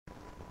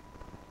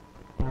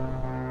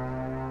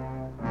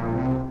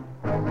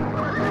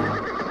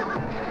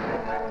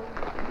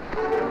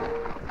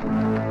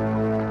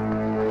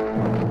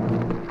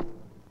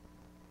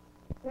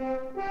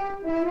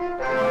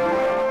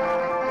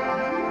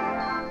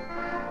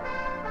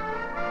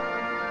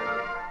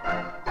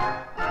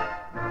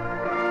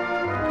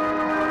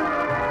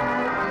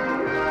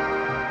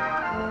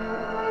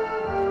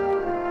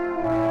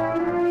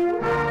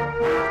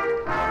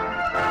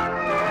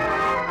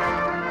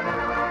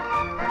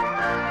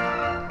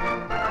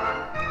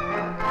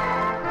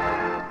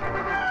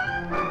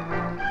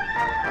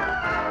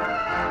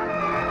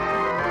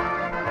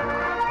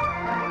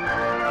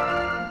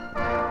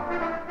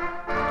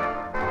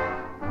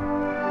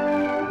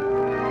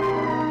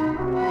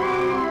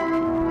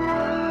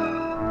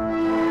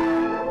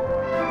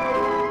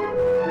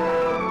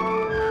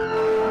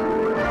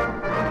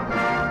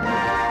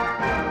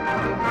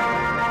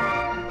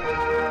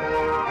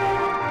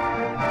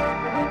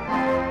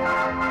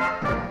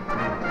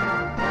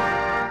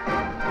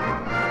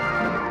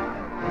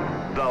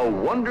the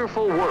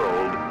wonderful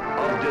world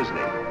of Disney.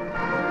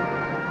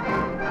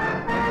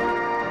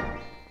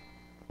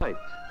 Tonight,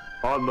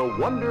 on the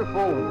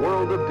wonderful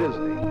world of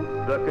Disney,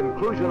 the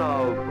conclusion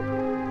of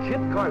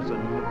Kit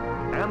Carson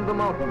and the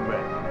Mountain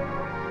Men.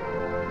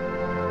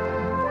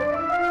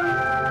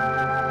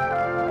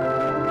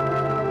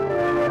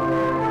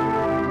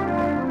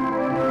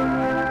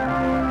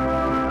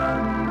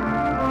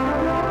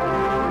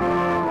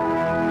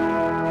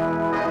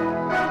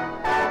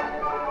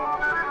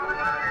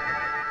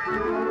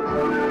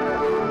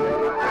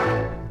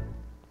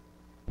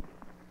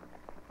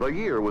 The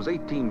year was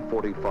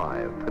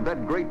 1845, and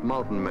that great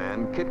mountain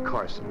man, Kit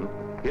Carson,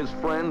 his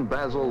friend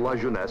Basil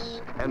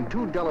LeJeunesse, and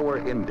two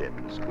Delaware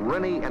Indians,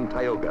 Renni and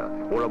Tioga,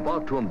 were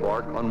about to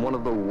embark on one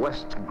of the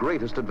West's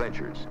greatest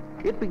adventures.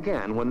 It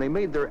began when they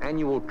made their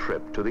annual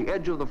trip to the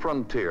edge of the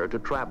frontier to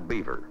trap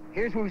beaver.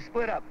 Here's where we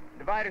split up,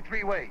 divided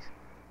 3 ways.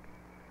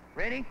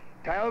 Renni,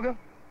 Tioga,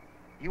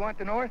 you want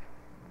the north?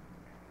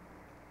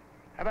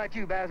 How about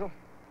you, Basil?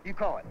 You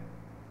call it.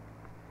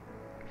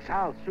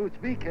 South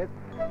suits me, Kit.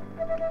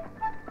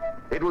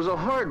 It was a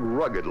hard,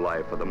 rugged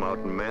life for the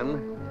mountain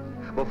men.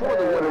 Before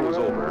the winter was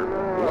over,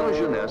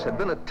 LeJeunesse had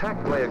been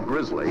attacked by a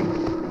grizzly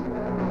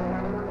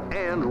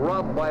and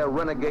robbed by a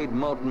renegade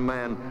mountain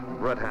man,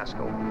 Bret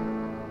Haskell.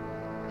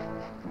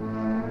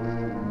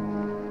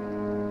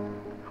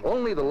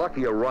 Only the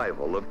lucky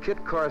arrival of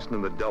Kit Carson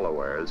and the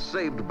Delawares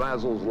saved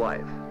Basil's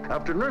life.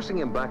 After nursing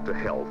him back to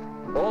health,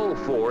 all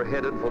 4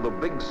 headed for the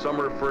big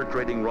summer fur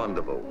trading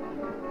rendezvous.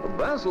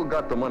 Basil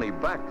got the money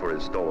back for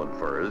his stolen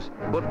furs,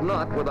 but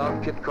not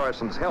without Kit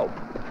Carson's help.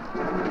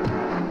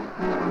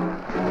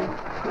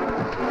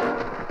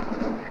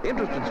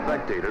 Interested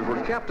spectators were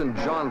Captain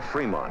John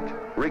Fremont,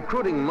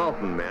 recruiting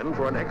mountain men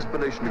for an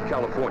expedition to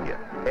California,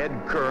 Ed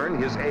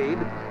Kern, his aide,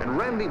 and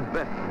Randy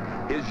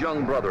Benton, his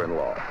young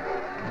brother-in-law.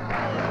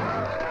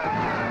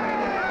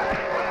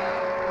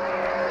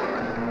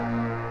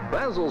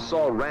 Basil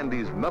saw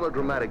Randy's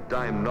melodramatic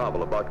dime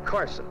novel about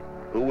Carson,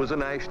 who was a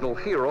national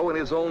hero in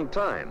his own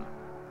time.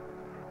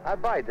 I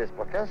buy this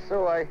book,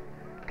 so I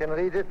can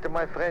read it to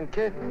my friend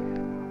Kit.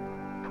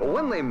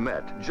 When they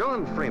met,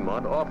 John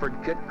Fremont offered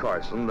Kit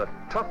Carson the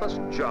toughest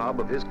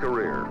job of his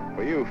career.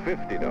 For you,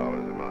 $50 a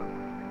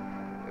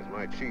month as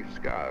my chief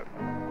scout.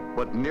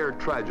 But near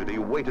tragedy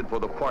waited for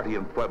the party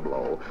in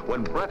Pueblo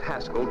when Bret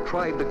Haskell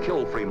tried to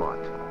kill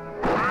Fremont.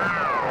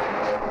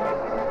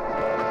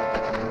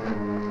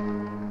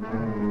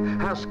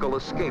 Haskell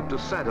escaped to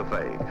Santa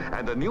Fe,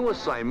 and a new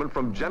assignment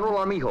from General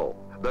Armijo,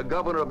 the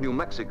governor of New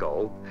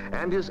Mexico,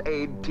 and his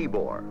aide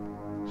Tibor.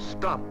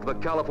 Stop the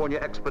California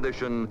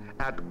expedition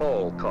at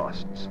all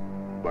costs.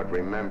 But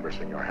remember,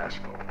 Senor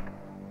Haskell,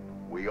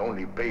 we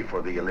only pay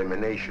for the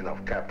elimination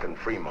of Captain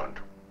Fremont.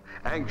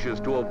 Anxious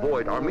to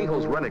avoid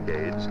Armijo's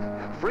renegades,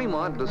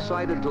 Fremont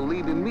decided to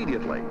leave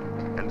immediately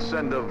and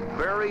send a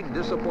very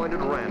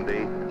disappointed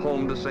Randy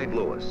home to St.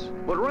 Louis.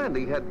 But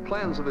Randy had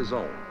plans of his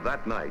own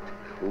that night.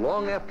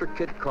 Long after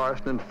Kit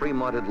Carson and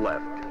Fremont had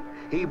left,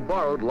 he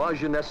borrowed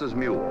LeJeunesse's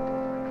mule.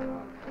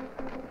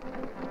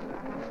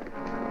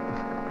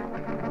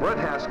 Bret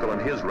Haskell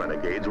and his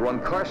renegades were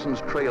on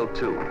Carson's trail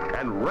too,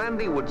 and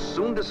Randy would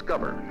soon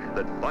discover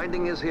that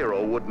finding his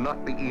hero would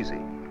not be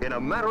easy. In a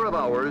matter of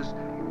hours,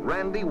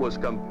 Randy was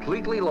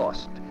completely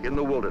lost in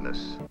the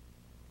wilderness.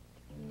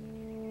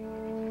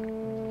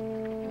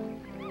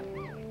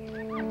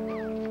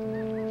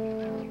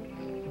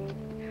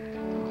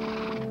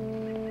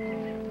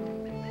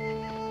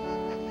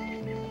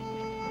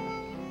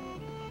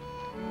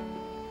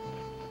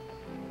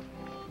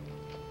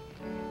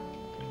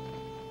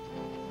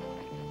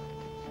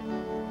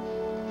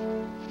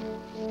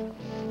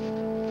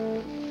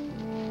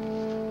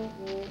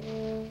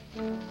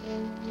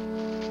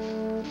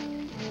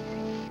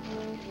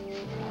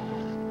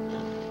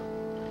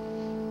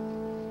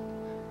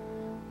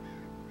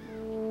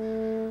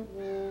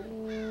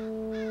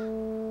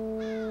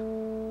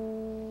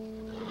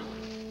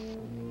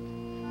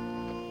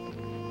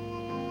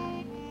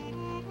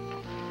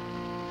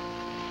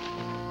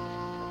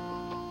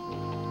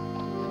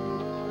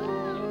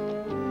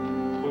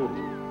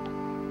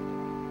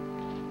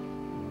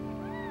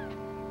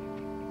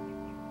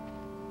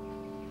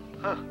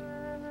 Huh.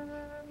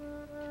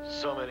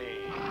 So many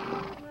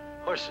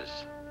horses.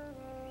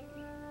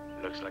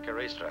 Looks like a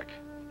racetrack.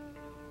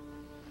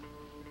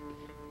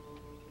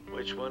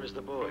 Which one is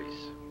the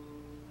boys?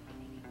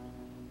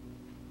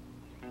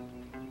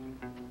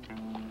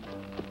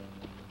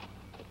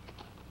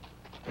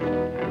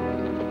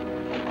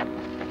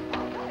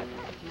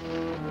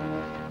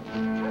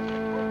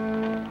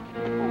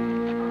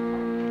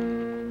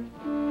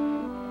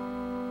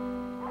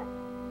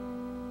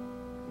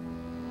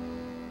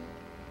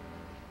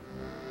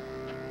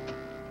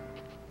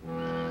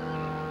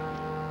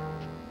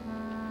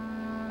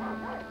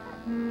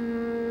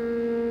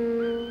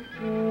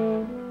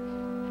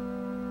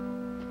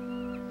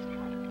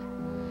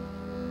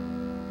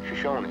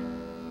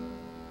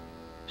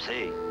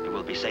 See, it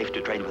will be safe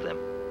to trade with them.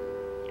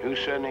 Who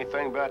said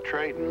anything about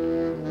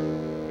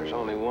trading? There's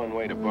only one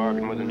way to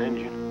bargain with an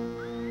Indian.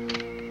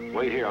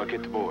 Wait here, I'll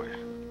get the boys.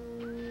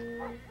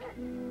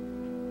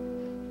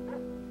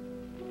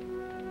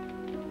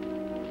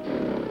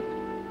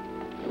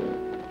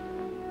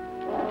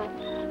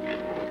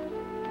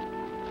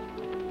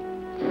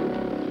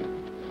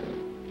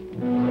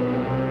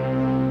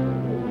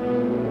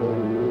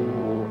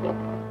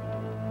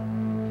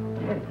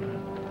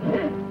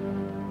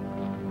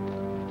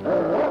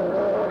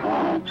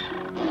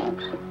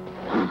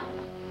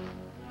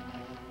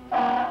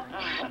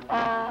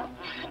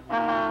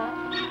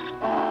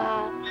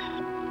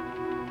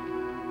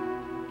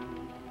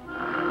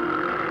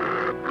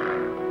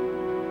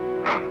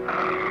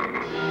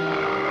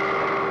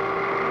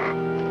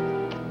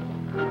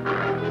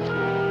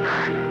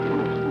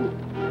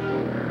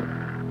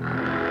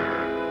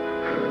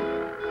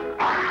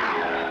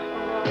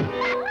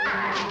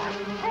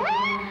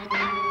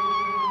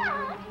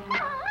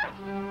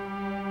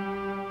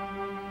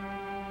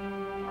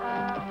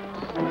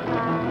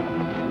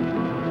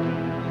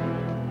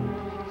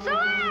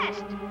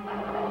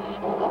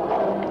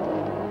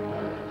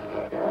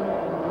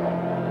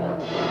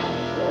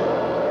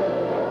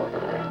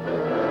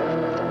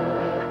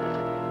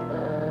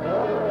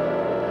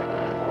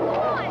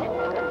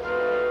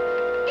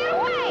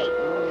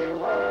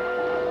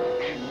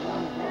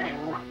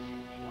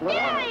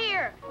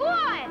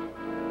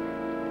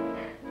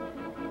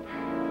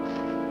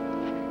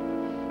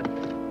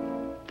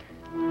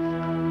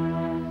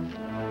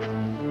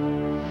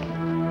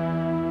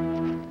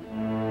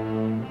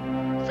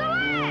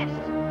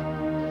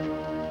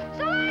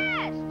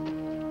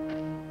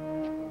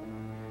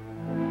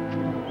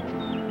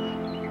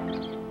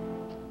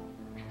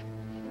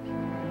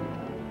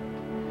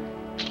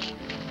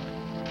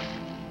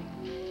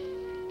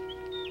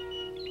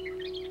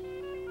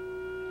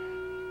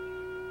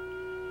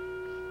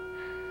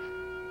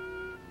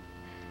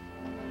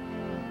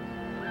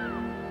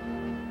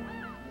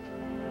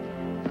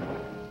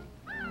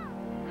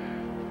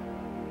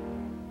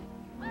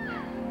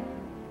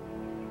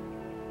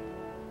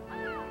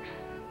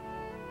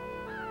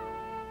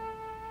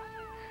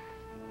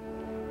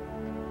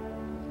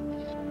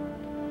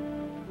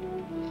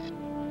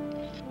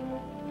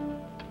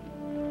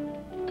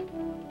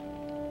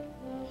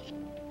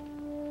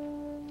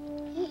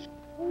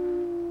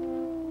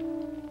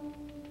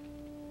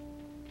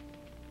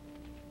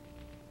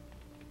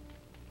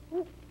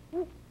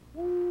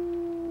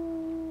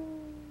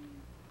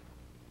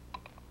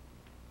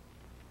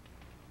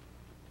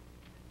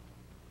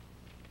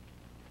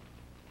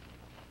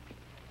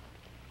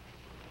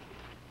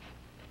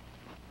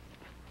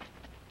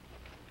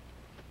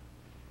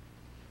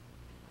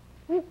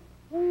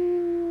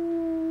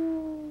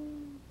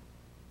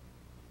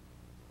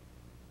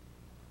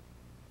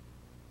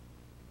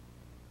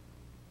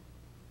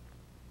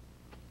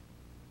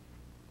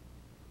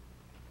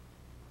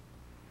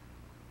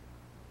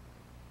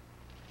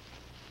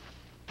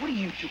 What are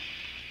you two?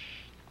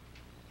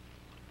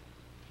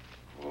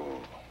 Oh.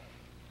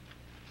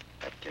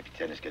 That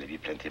Captain is going to be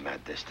plenty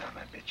mad this time,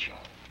 I bet you.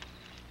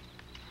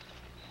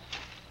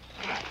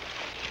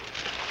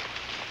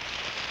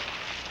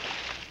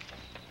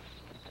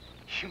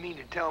 You mean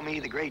to tell me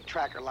the great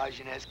tracker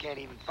LeJeunesse can't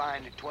even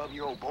find a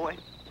 12-year-old boy?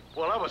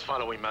 Well, I was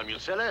following Emile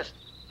Genest.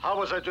 How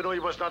was I to know he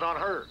was not on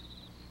her?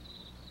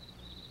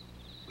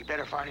 We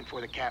better find him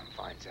before the captain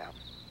finds out.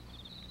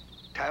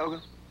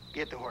 Tioga,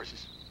 get the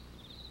horses.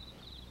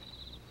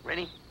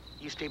 Rennie,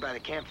 you stay by the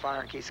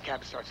campfire in case the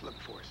captain starts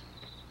looking for us.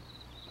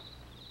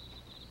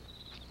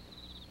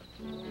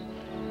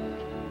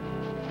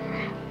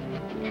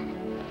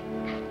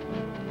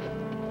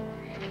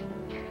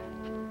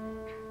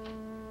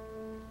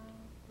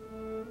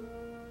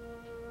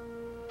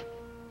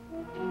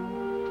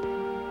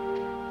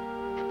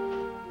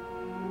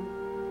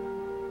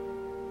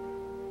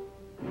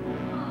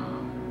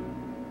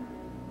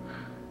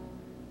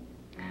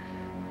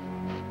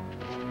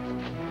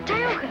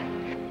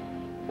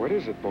 What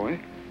is it, boy?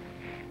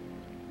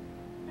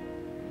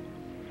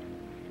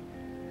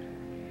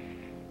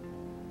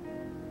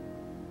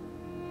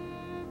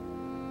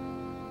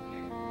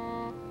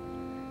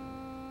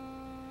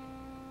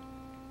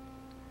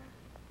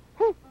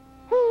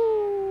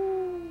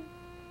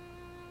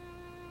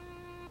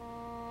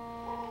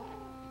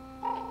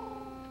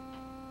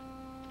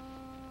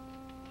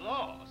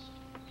 Lost?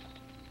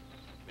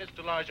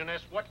 Mr.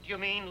 LeJeunesse, what do you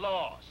mean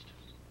lost?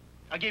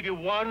 I give you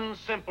one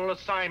simple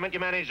assignment.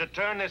 You managed to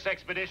turn this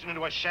expedition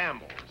into a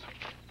shambles.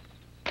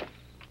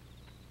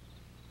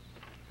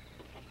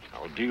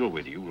 I'll deal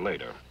with you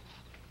later.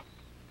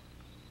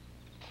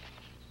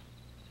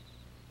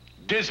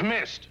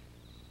 Dismissed.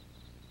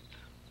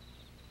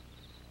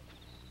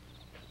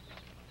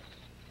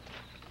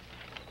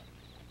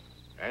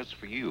 As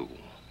for you,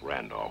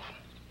 Randolph,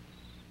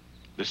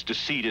 this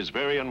deceit is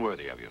very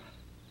unworthy of you.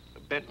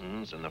 The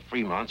Bentons and the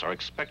Fremonts are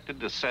expected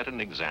to set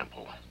an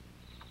example.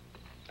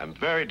 I'm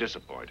very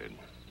disappointed.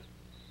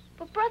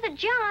 But Brother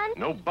John...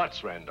 No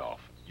buts,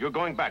 Randolph. You're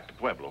going back to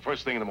Pueblo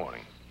first thing in the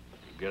morning.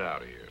 Get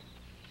out of here.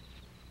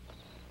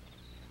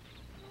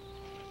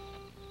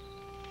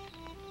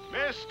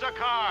 Mr.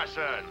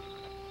 Carson!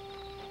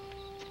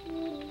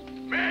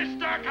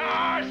 Mr.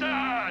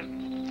 Carson!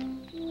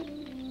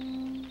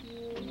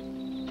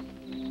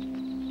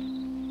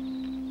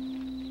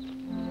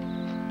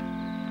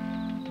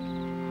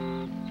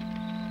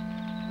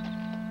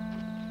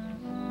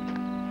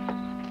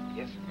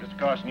 Yes, sir. Mr.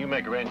 Carson, you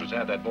make arrangements to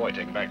have that boy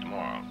taken back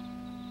tomorrow.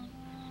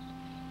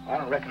 I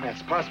don't reckon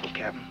that's possible,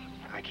 Captain.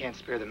 I can't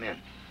spare the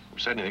men. Who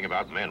said anything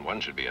about men?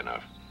 One should be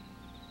enough.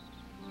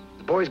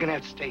 The boy's gonna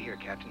have to stay here,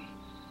 Captain.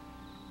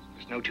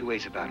 There's no two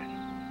ways about it.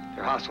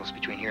 There are hostiles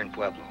between here and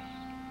Pueblo.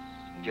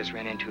 We just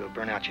ran into a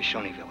burnt-out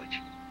Shoshone village.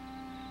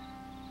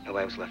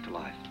 Nobody was left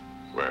alive.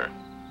 Where?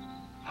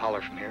 A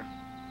holler from here.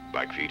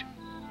 Blackfeet?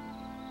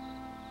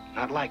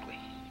 Not likely.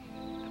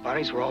 The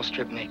bodies were all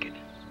stripped naked.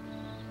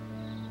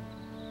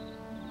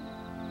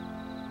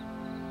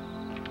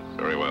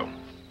 Very well.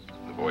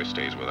 The boy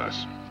stays with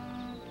us.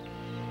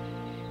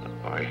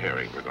 By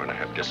Harry, we're going to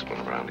have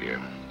discipline around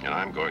here. And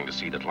I'm going to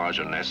see that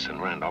LeJeunesse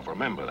and Randolph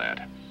remember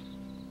that.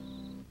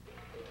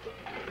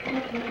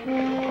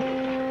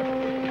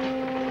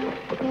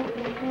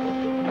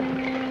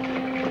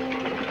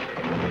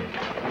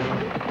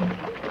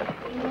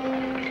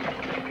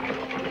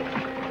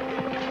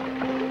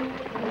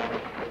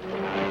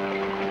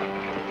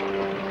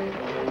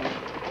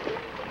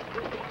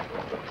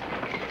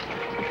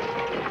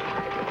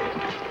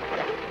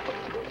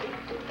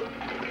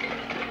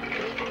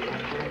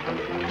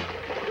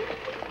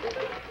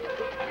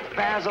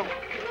 Basil.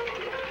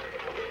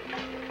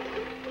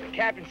 The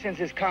captain sends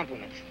his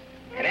compliments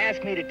and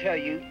asked me to tell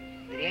you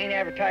that he ain't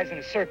advertising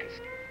a circus.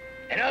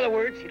 In other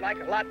words, he'd like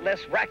a lot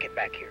less racket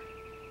back here.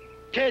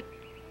 Kid,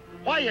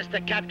 why is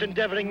the captain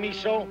deviling me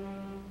so?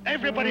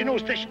 Everybody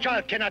knows this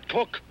child cannot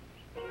cook.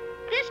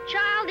 This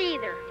child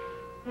either.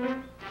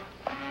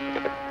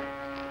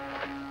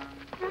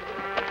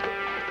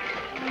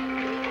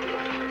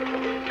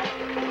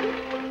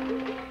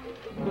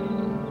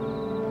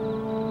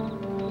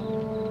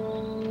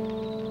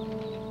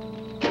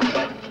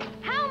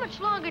 How much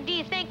longer do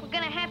you think we're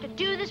gonna have to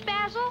do this,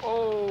 Basil?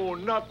 Oh,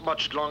 not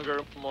much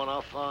longer, mon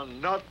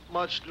enfant. Not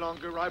much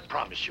longer, I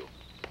promise you.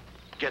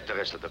 Get the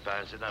rest of the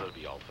pans, and that'll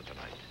be all for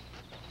tonight.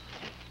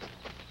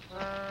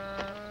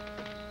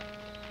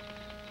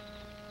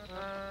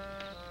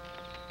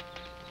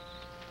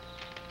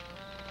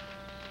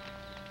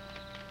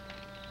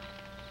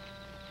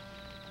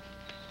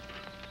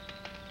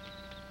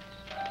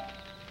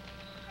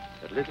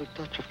 A little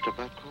touch of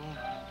tobacco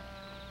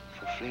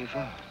for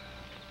flavor.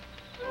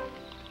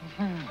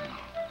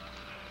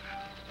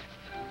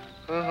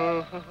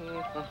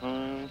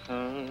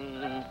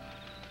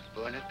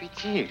 Bon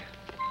appétit,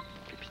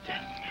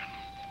 capitaine.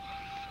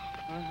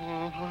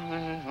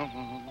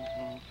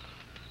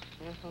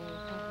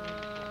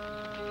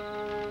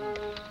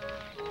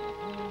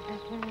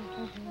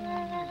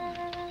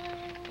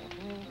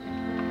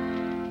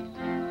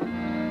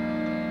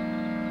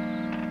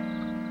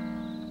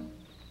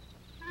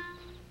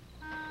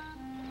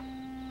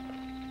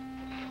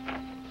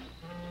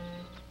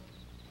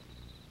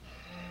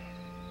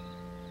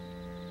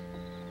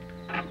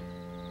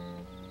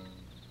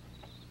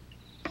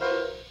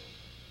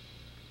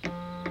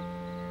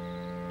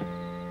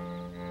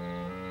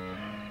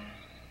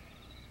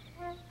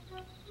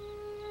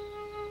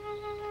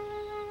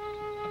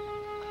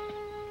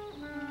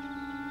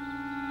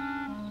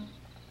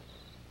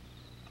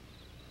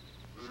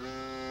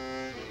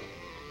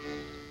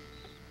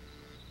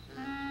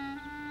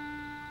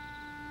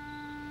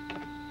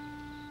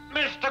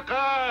 Mr.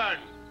 Kern!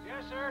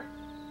 Yes, sir.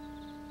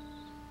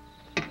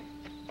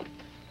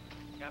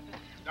 Captain?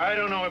 I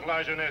don't know if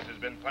LeJeunesse has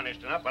been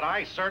punished enough, but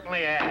I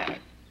certainly have.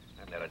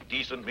 I've had a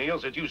decent meal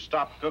since you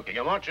stopped cooking.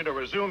 I want you to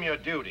resume your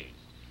duty.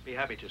 Be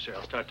happy to, sir.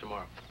 I'll start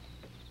tomorrow.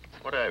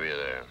 What have you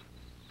there?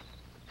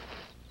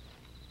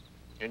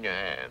 In your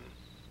hand.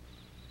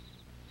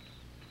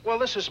 Well,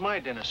 this is my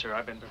dinner, sir.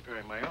 I've been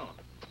preparing my own.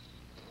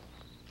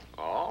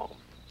 Oh,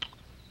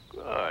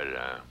 good.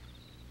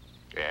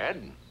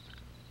 Ed,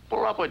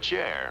 pull up a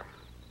chair.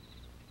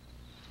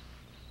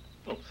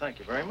 Oh, thank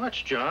you very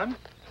much, John.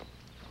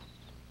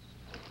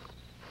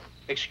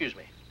 Excuse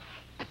me,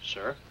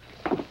 sir.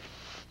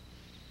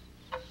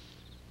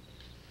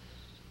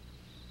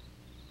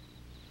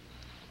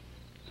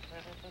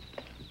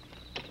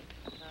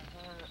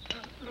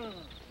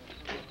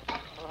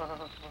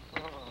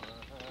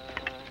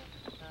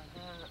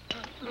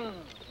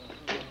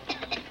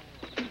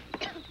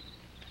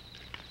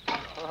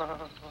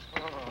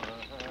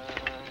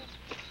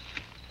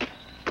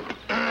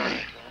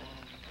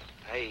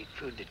 I ate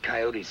food that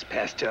coyotes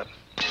passed up.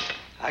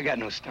 I got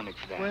no stomach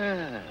for that.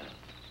 Well,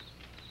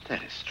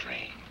 that is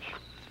strange.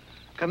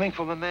 Coming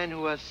from a man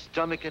who has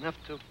stomach enough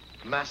to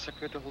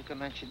massacre the whole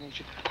Comanche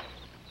nation.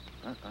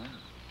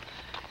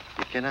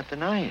 You cannot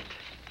deny it.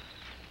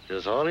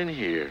 It's all in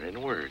here,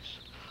 in words.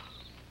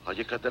 How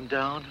you cut them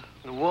down,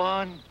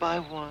 one by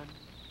one,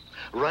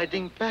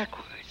 riding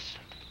backwards.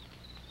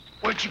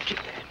 Where'd you get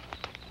that?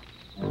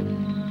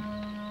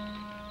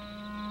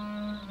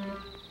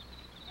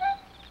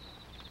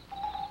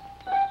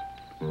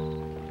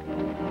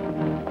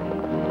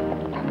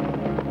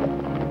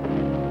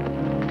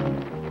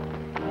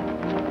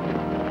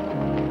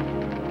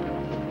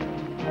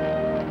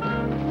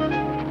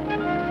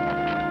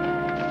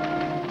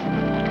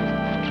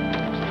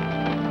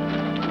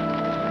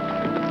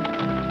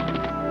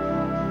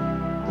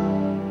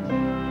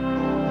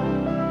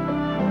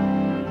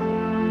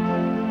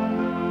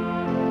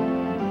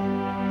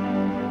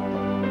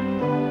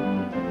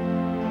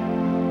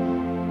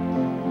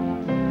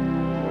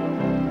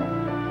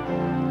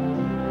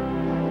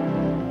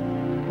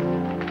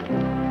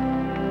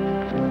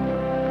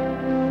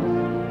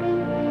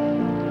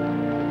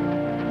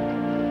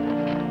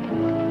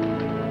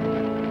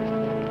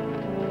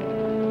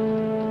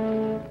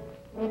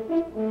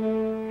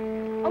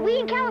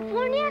 seen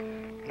California?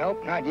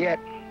 Nope, not yet.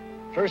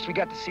 First we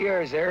got the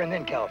Sierras there and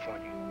then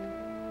California.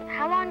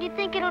 How long do you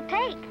think it'll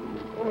take?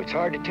 Oh, it's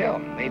hard to tell.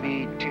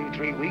 Maybe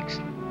 2-3 weeks.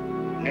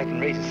 Nothing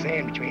raises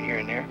sand between here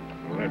and there.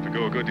 We'll have to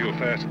go a good deal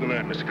faster than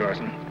that, Mr.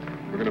 Carson.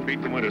 We're gonna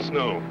beat the winter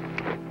snow.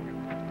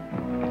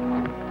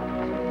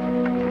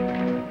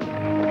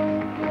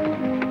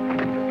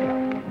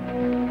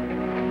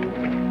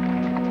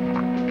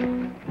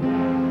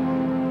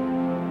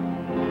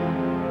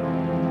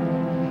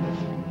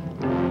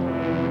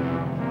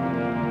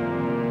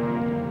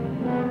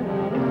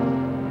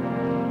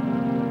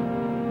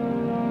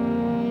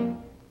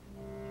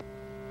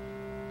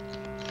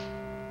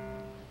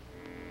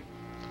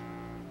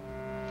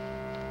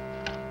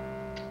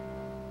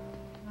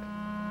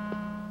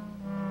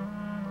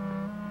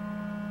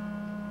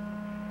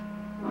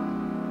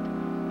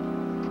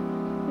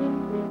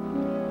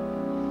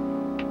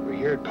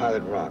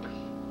 Pilot Rock.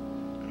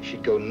 You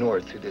should go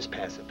north through this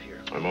pass up here.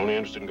 I'm only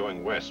interested in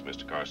going west,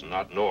 Mr. Carson,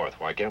 not north.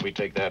 Why can't we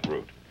take that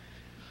route?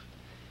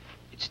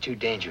 It's too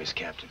dangerous,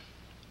 Captain.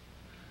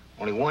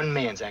 Only one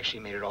man's actually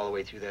made it all the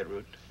way through that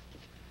route.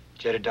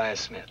 Jedediah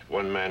Smith. If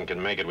one man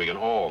can make it, we can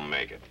all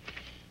make it.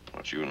 I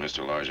want you and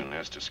Mr.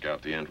 LeJeunesse to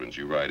scout the entrance.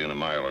 You ride in a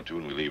mile or two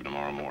and we leave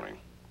tomorrow morning.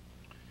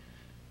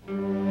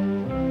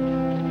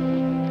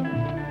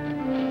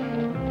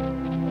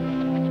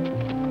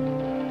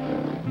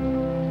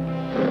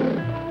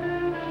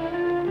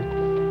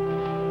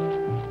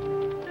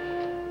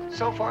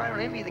 So far, I don't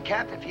envy the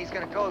captain if he's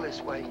gonna go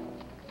this way.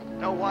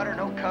 No water,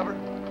 no cover.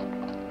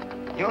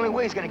 The only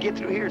way he's gonna get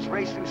through here is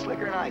race through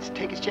slicker and ice.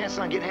 Take his chances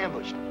on getting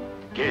ambushed.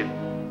 Kid.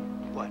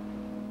 What?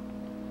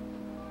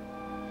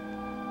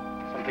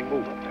 Something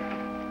moved up there.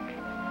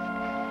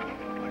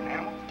 What, an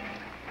animal?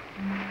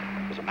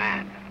 It was a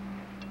man.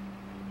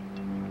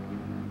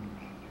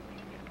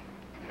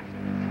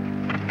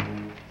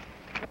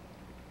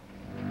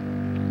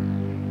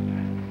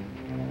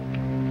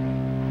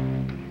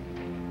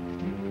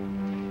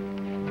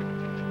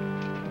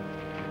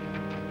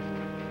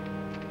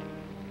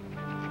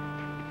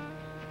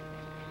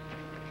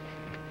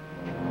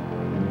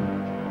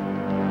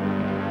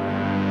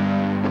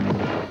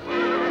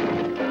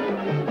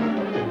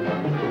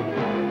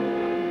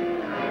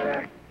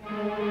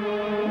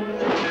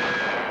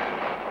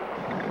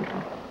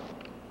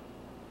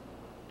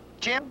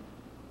 Jim,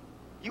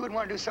 you wouldn't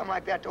want to do something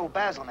like that to old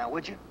Basil now,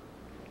 would you?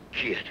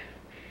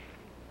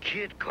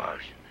 Kit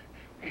Carson,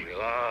 we'll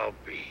all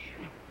be.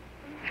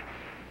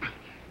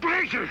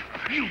 Blazer,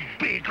 you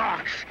big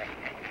ox!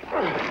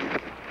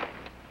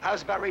 I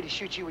was about ready to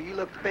shoot you where you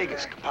look the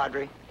biggest,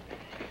 compadre.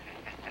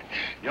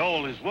 You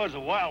always was a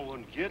wild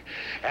one, kid.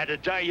 Had to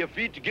tie your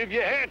feet to give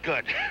you a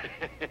haircut.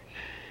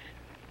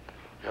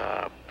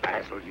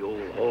 Basil, you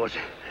old horse.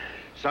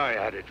 Sorry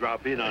I had to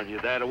drop in on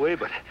you that way,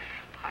 but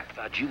I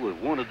thought you were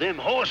one of them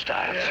horse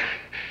types.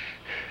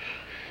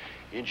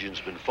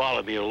 Indians been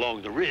following me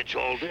along the ridge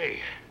all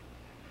day.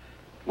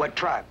 What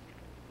tribe?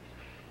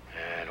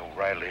 I don't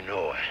rightly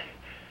know.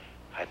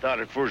 I thought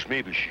at first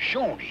maybe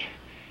Shoshone.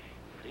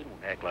 They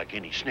don't act like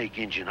any snake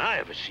Indian I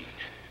ever seen.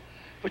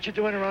 What you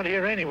doing around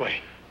here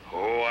anyway?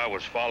 Oh, I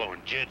was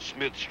following Jed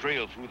Smith's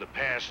trail through the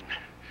pass, and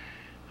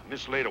I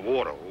mislaid a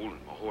water hole,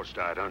 and my horse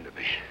died under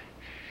me.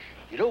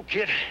 You know,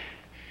 kid,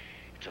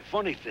 it's a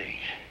funny thing.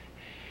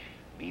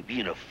 Me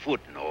being a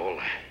foot and all,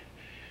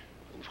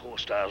 those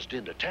hostiles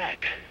didn't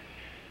attack.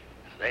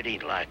 That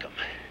ain't like them.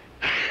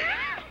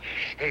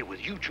 Hey,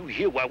 with you two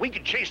here, why, we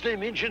could chase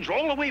them Indians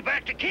all the way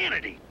back to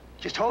Kennedy.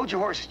 Just hold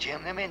your horses,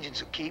 Jim. Them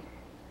engines will keep.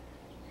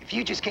 If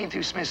you just came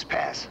through Smith's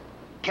Pass,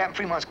 Captain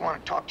Fremont's going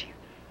to talk to you.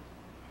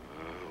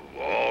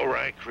 All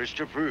right,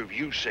 Chirstopher, if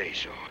you say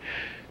so.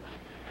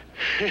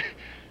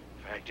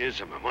 Fact is,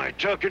 I'm a mite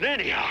tuckered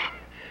anyhow.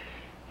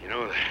 You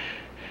know, the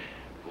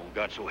road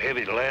got so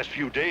heavy the last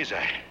few days,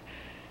 I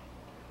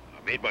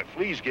made my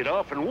fleas get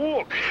off and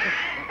walk.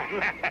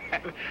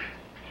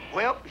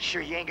 Well, be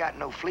sure you ain't got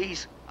no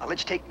fleas. I'll let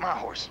you take my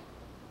horse.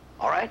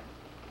 All right?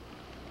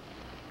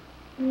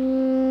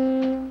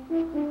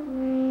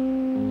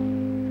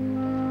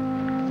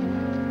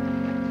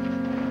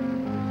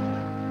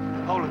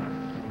 Hold it.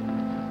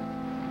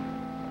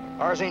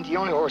 Ours ain't the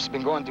only horse that's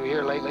been going through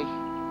here lately.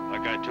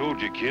 Like I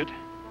told you, kid.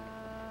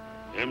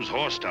 Them's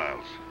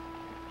hostiles.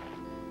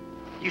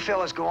 You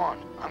fellas go on.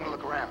 I'm gonna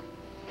look around.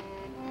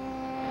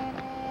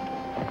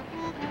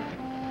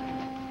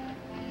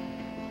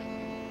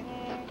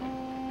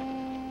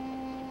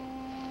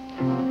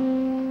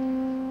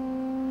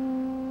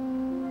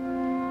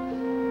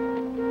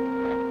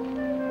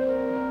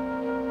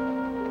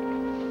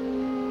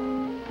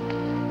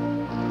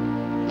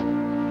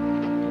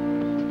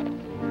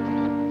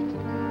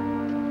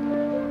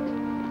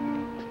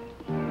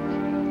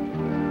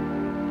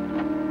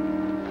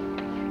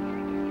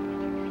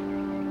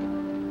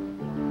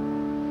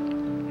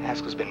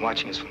 Haskell's been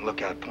watching us from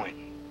Lookout Point.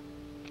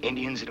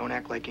 Indians that don't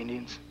act like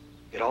Indians.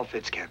 It all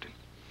fits, Captain.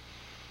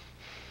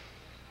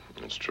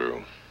 It's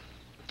true.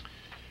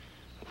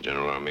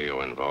 General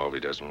Armijo involved. He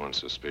doesn't want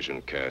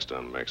suspicion cast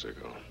on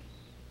Mexico.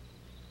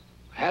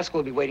 Haskell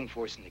will be waiting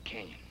for us in the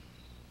canyon.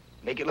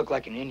 Make it look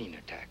like an Indian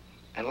attack.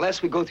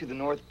 Unless we go through the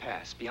North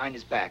Pass, behind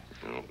his back.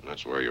 No,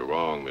 that's where you're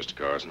wrong, Mr.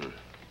 Carson.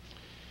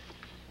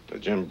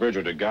 With Jim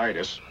Bridger to guide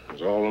us,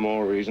 there's all the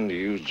more reason to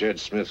use Jed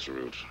Smith's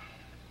route.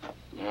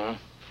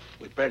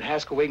 With Bret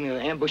Haskell waiting to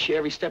ambush you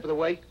every step of the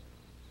way?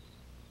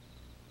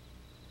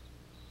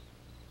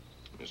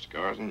 Mr.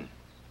 Carson,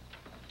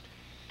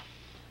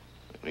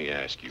 let me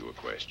ask you a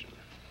question.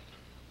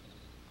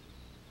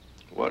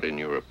 What, in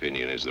your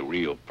opinion, is the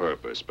real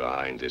purpose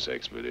behind this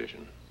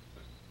expedition?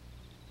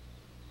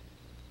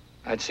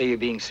 I'd say you're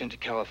being sent to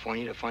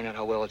California to find out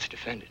how well it's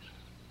defended.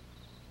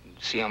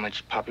 See how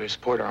much popular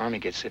support our army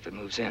gets if it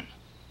moves in.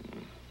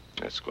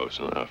 That's close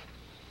enough.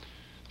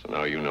 So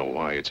now you know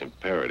why it's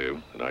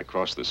imperative that I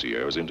cross the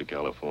Sierras into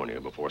California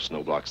before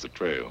snow blocks the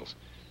trails.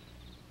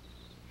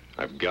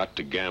 I've got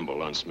to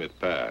gamble on Smith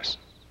Pass.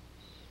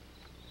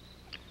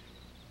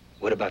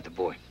 What about the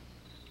boy?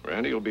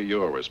 Randy will be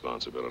your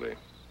responsibility.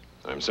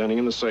 I'm sending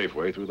him the safe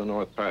way through the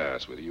North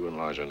Pass with you and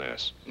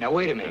LeJeunesse. Now,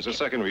 wait a minute. There's a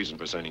second reason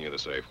for sending you the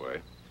safe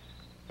way.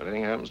 If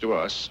anything happens to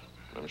us,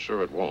 I'm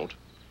sure it won't,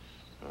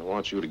 I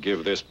want you to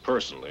give this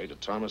personally to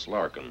Thomas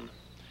Larkin,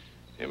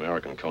 the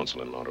American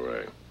consul in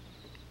Monterey.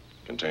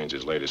 Contains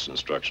his latest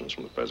instructions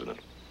from the president.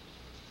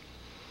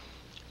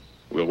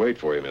 We'll wait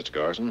for you, Mr.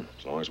 Carson,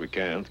 as long as we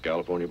can at the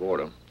California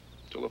border,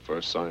 till the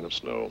first sign of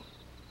snow.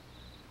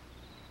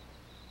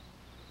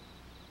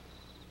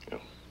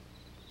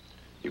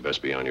 You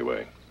best be on your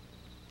way.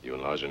 You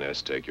and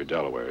LeJeunesse take your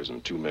Delawares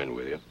and 2 men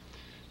with you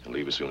and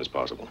leave as soon as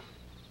possible.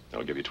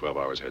 I'll give you 12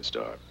 hours head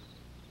start.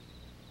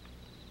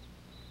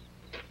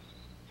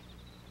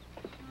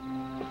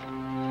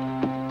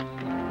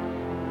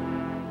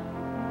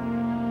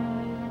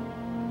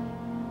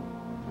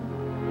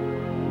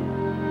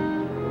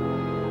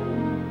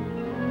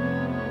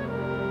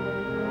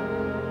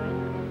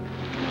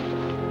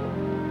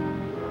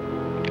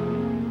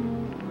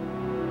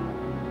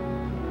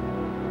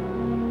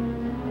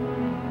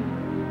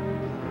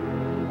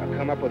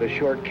 Up with a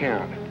short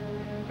count.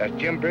 That's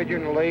Jim Bridger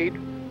in the lead,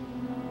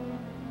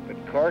 but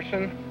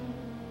Carson,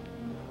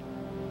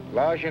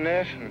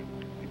 LeJeunesse, and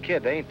the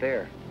kid, they ain't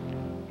there.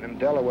 And them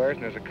Delawares,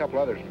 and there's a couple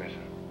others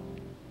missing.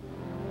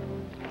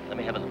 Let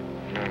me have a look.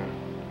 No.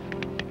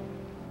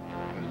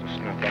 Must have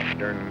snuck off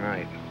during the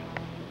night.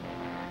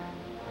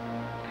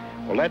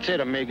 Well, that's it,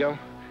 amigo.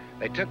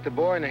 They took the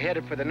boy and they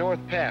headed for the North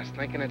Pass,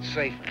 thinking it's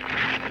safer.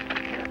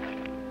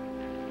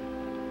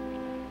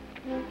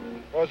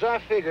 Well, as I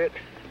figure it,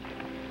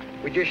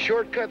 we just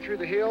shortcut through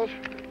the hills,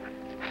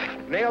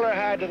 nail our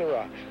hide to the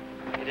rocks.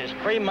 It is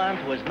Fremont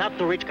who is not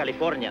to reach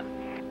California.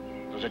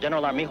 Those are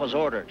General Armijo's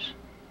orders.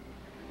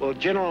 Well,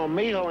 General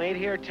Armijo ain't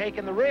here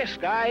taking the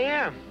risk. I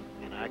am.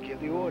 And I give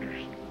the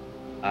orders.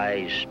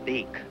 I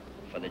speak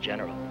for the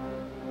General.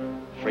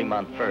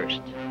 Fremont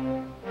first.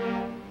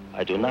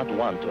 I do not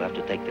want to have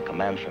to take the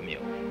command from you.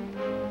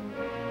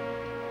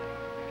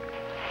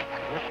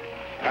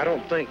 I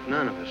don't think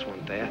none of us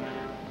want that,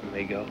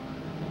 amigo.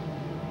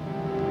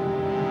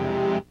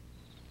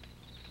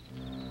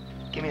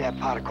 Give me that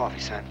pot of coffee,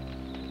 son.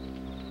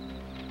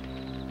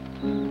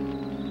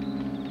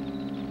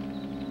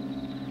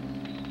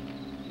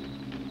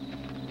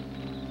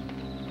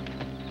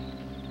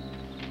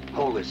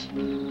 Hold this.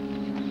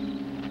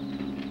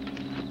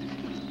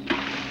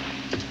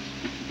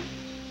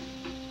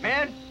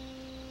 Man!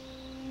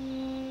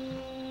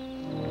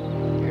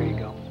 There you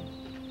go.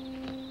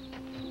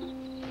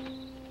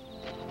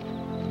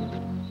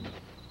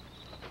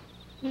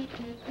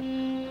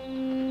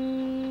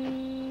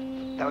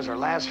 That was our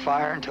last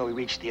fire until we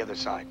reached the other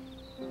side.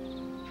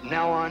 From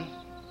now on,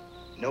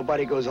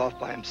 nobody goes off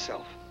by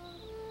himself.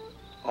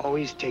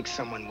 Always take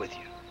someone with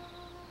you.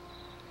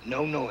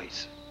 No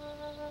noise.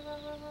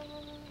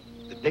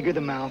 The bigger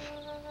the mouth,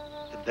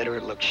 the better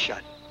it looks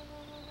shut.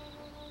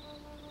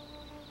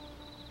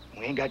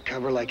 We ain't got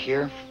cover like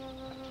here.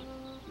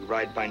 We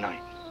ride by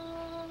night.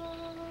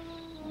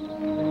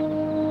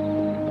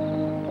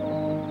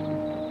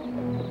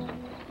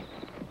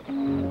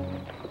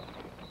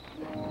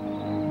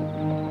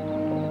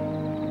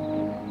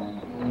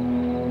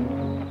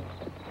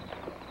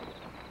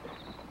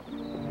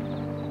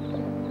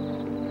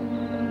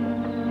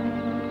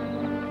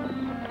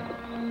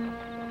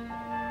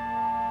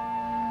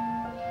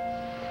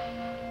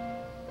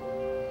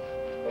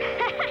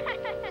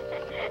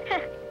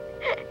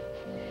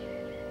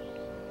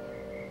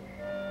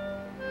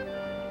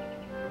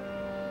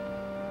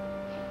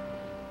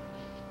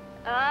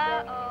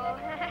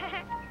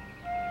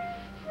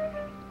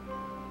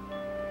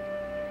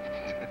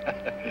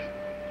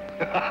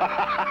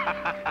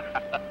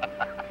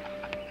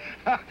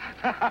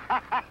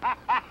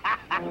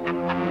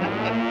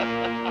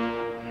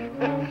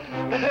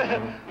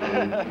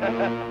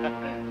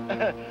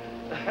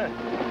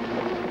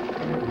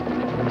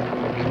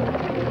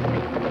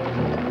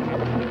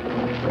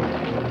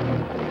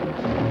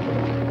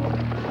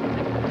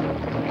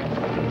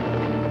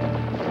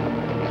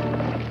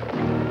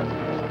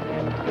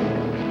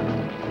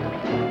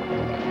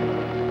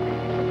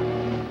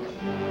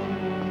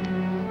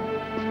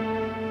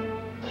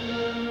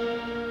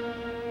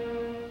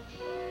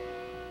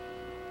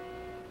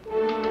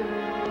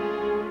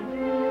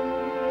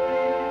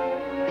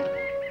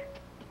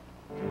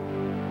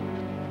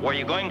 Where are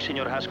you going,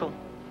 Senor Haskell?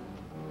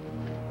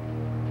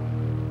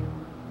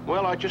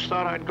 Well, I just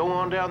thought I'd go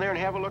on down there and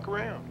have a look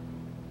around.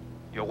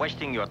 You're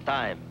wasting your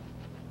time.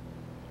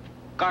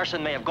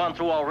 Carson may have gone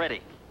through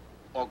already,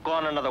 or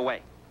gone another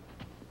way.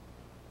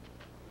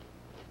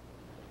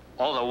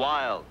 All the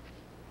while,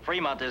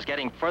 Fremont is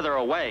getting further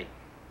away.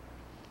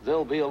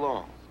 They'll be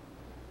along.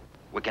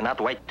 We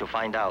cannot wait to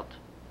find out.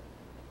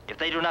 If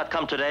they do not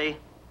come today,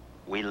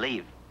 we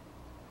leave.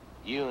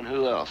 You and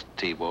who else,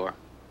 Tibor?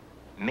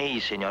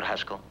 Me, Senor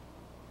Haskell.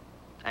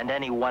 And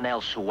anyone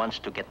else who wants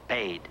to get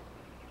paid.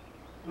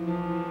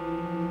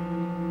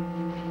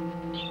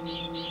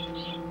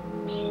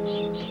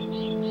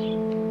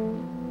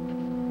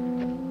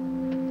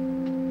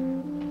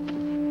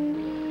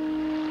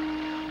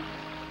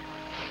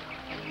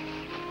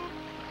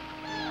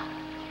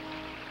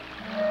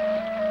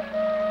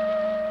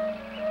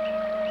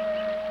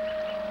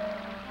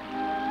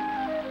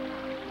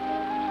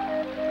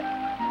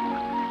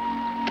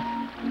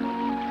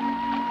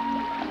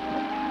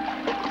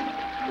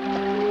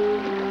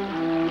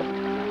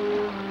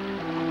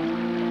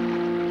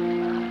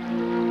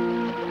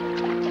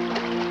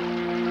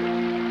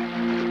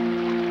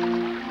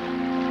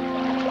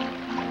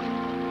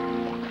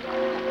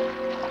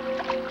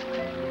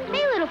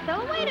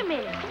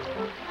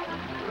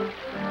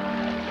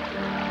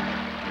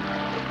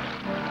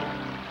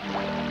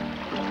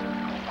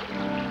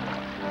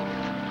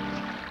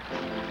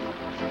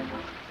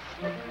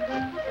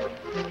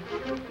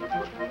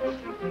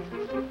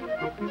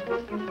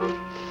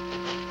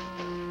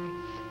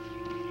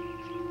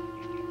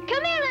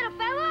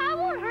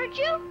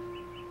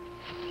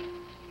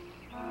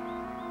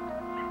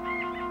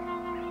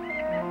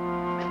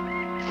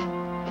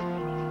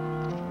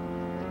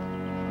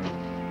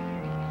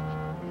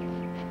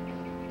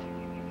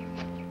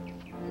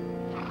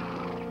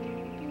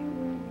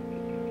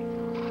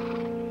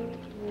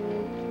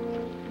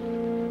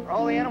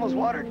 All the animals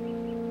watered.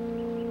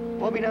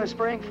 Won't be no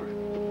spraying for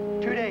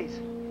 2 days.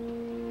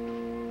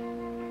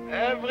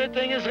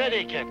 Everything is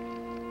ready, Capt.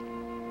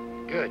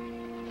 Good.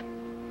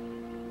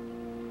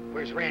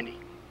 Where's Randy?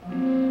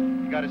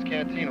 He got his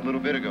canteen a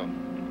little bit ago.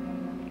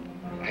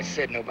 I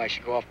said nobody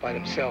should go off by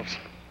themselves.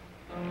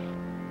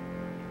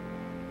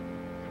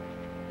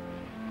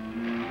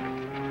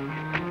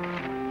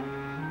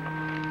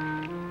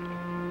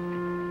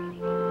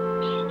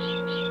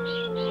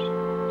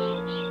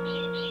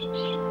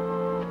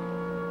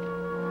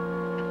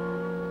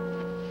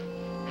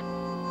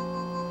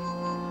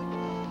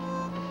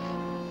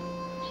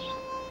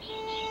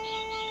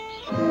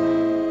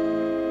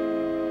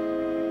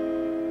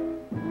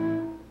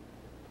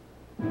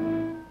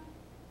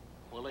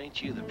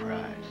 Ain't you the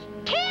prize?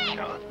 Kit!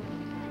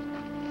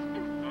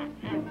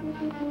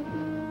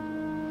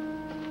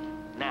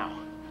 Now,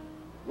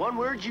 one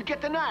word, you get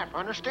the knife,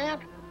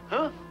 understand?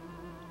 Huh?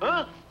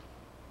 Huh?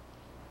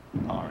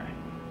 All right.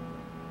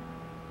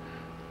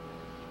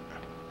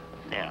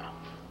 Now,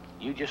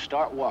 you just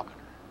start walking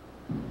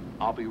her.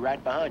 I'll be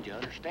right behind you,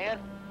 understand?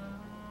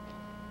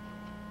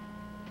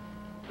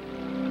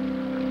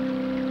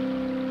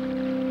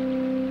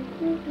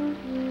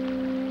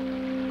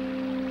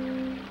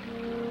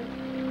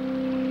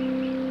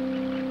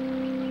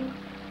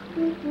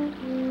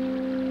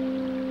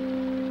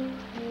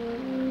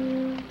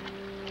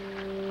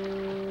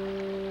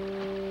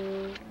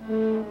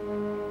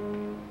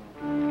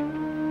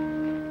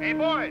 Hey,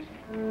 boys.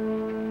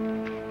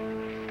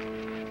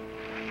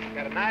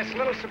 Got a nice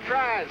little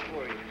surprise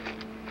for you.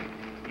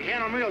 You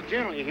handle them real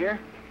gentle, you hear?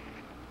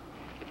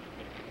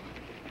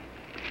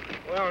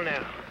 Well,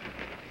 now.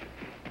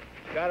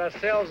 Got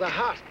ourselves a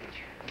hostage.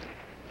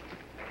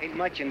 Ain't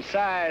much in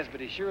size,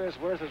 but he sure is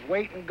worth his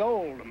weight in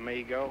gold,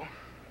 amigo.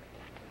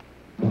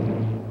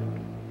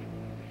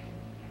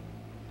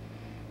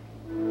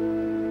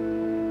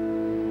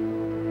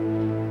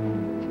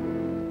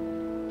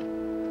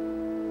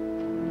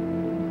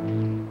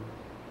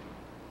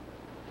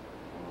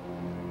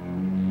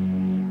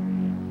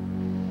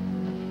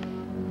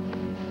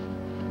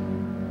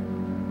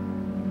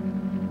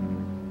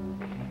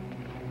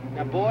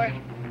 Now, boy,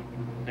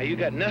 now you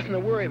got nothing to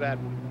worry about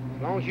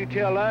as long as you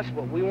tell us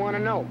what we want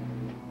to know.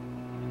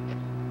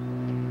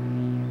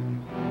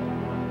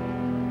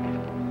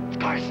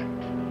 Carson!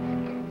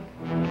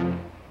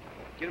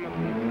 Get him up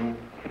here.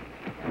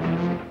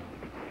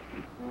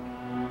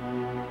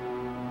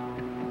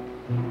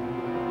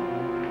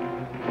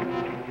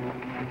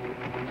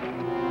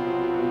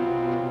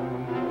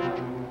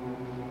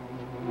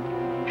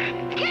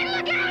 Kid,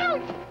 look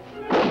out!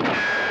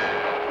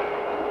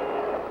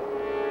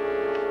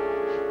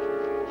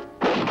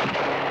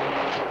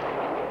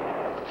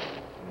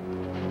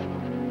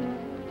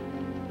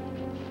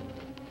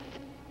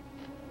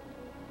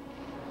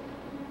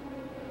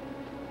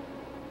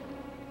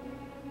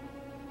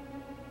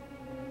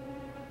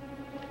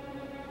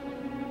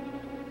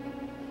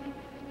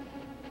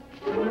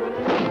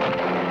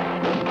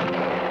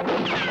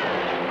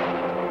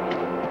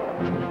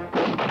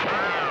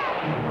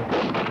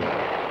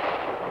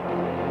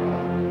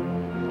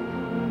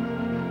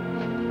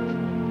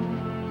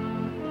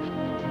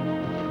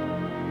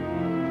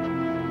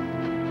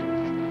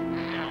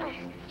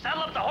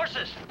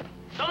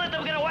 Don't let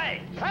them get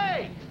away!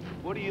 Hey!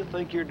 What do you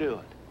think you're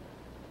doing?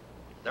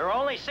 There are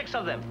only 6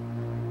 of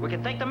them. We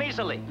can take them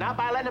easily. Not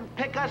by letting them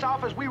pick us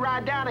off as we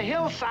ride down a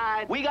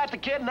hillside. We got the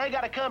kid and they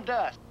gotta come to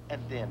us.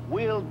 And then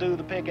we'll do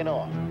the picking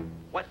off.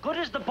 What good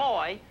is the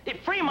boy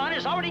if Fremont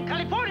is already in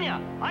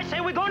California? I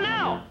say we go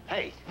now.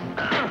 Hey.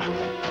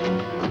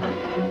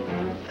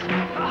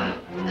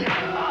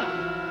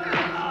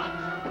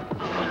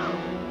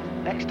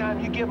 Next time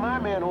you give my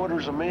men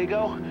orders,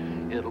 amigo,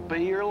 it'll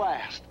be your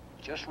last.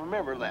 Just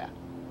remember that.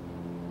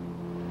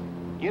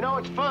 You know,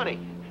 it's funny,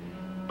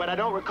 but I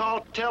don't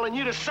recall telling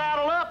you to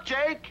saddle up,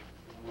 Jake.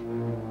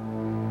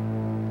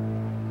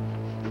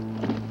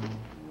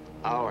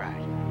 All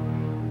right.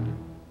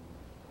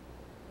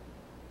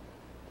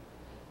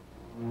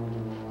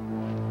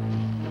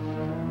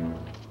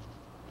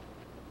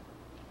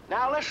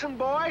 Now listen,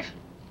 boys.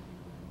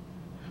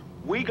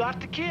 We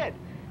got the kid,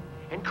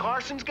 and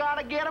Carson's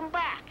gotta get him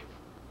back.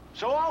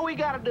 So all we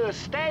gotta do is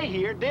stay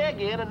here, dig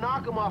in, and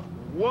knock them off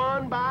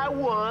one by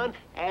one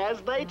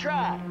as they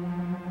try.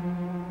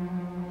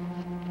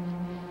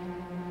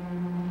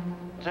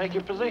 Take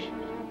your positions.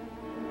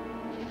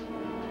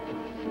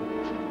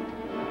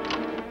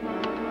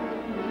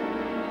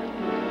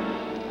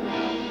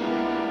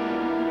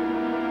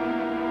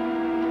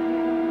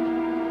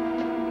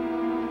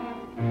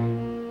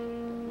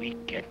 We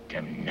get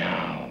them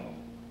now.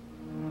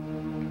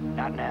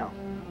 Not now.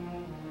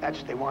 That's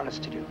what they want us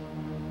to do.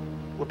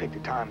 We'll pick the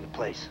time and the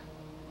place.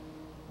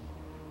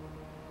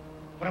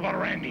 What about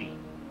Randy?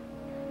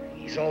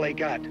 He's all they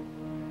got.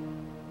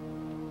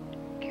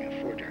 Can't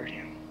afford to hurt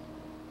him.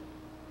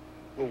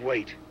 We'll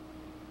wait.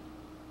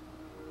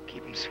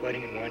 Keep them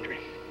sweating and wondering.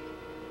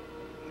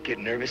 They'll get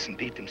nervous and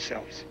beat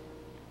themselves.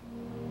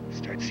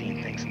 Start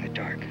seeing things in the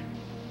dark.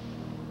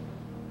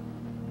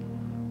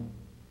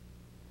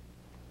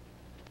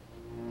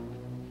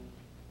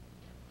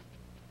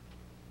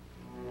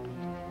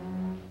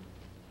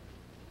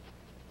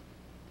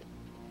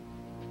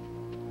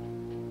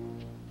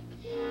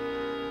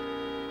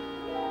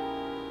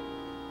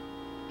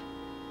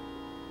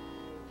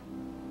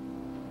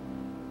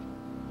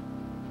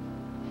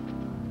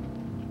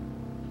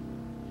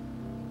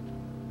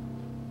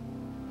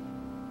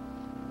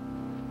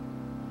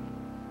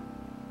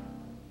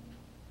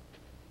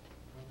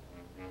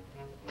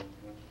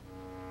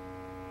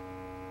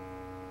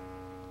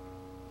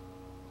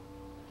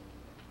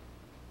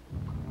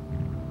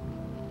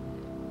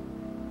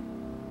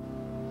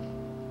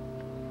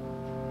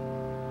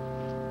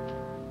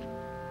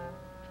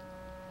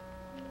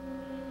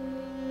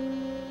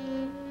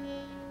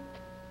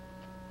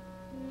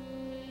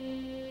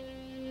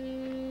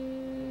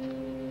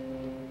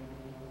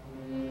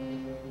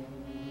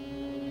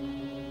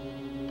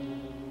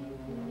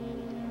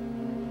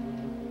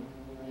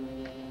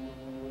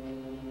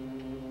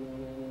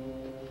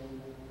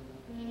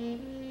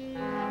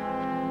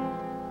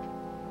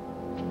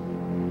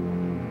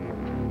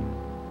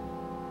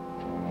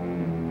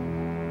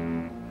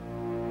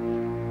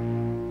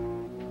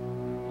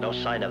 No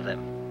sign of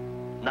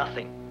them.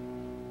 Nothing.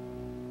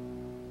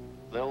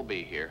 They'll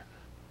be here.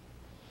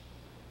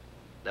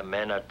 The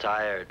men are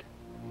tired.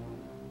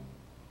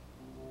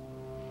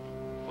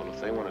 Well,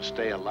 if they want to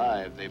stay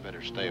alive, they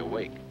better stay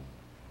awake.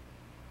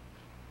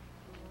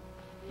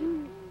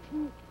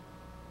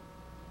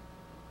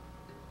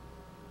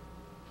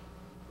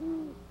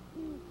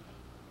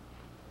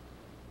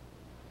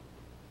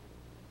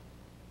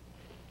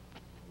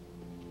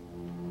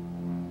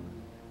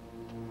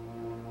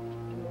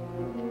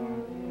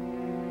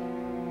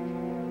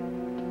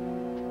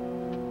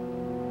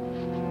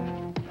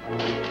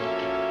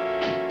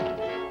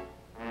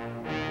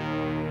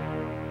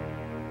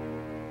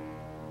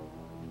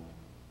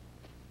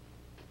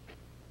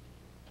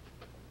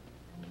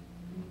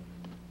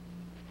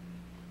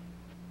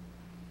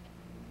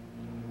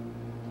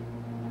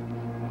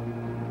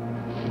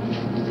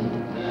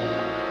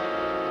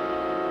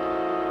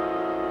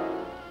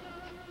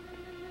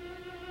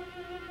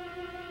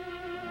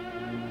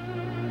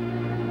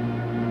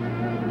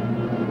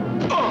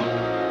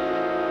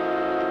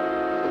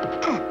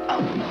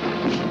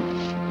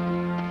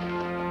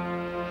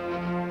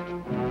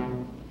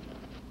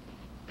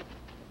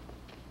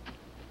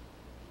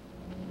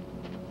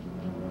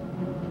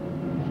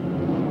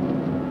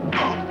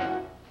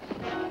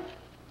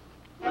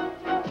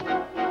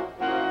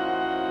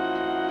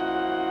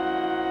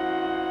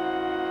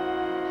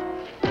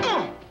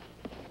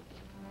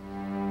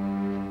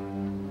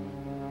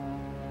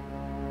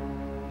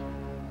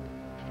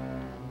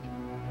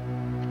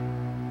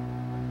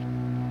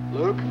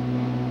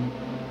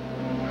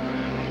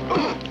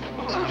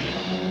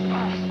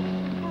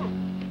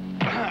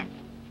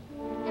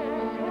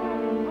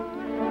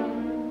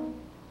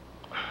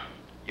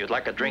 You'd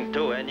like a drink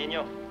too, eh,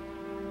 Nino?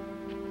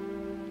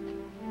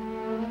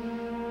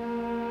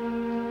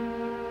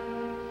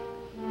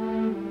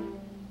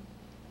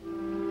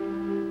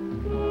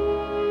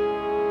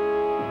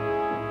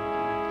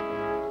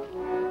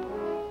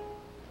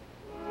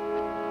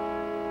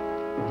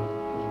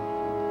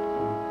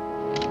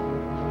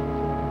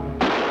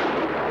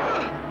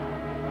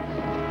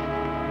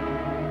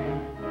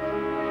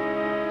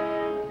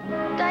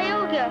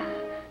 Tioga!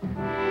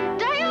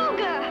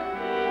 Tioga!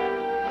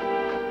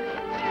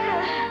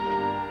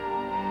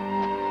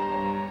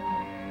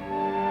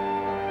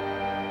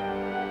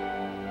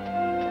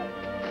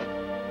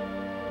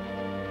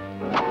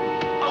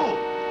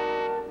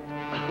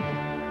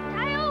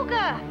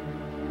 Tioga!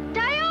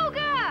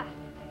 Tioga!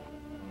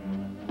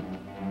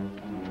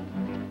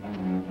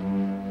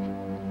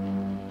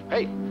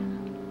 Hey,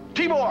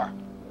 Tibor!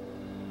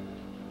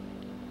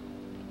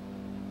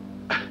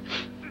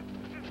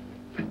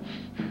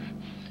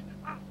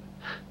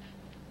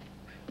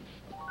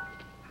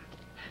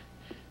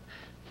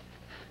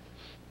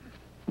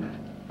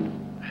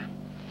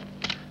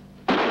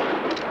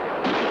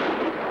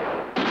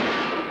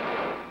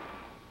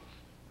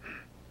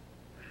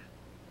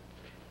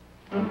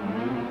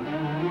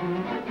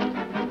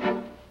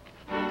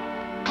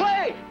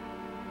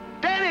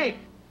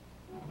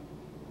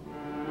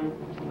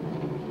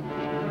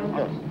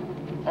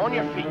 On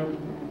your feet.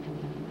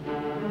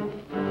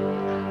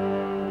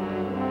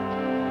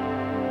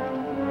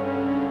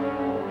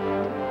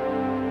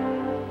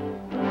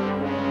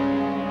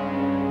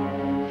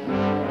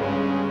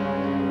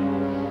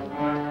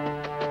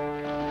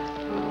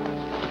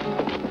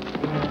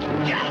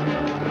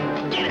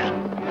 Get up!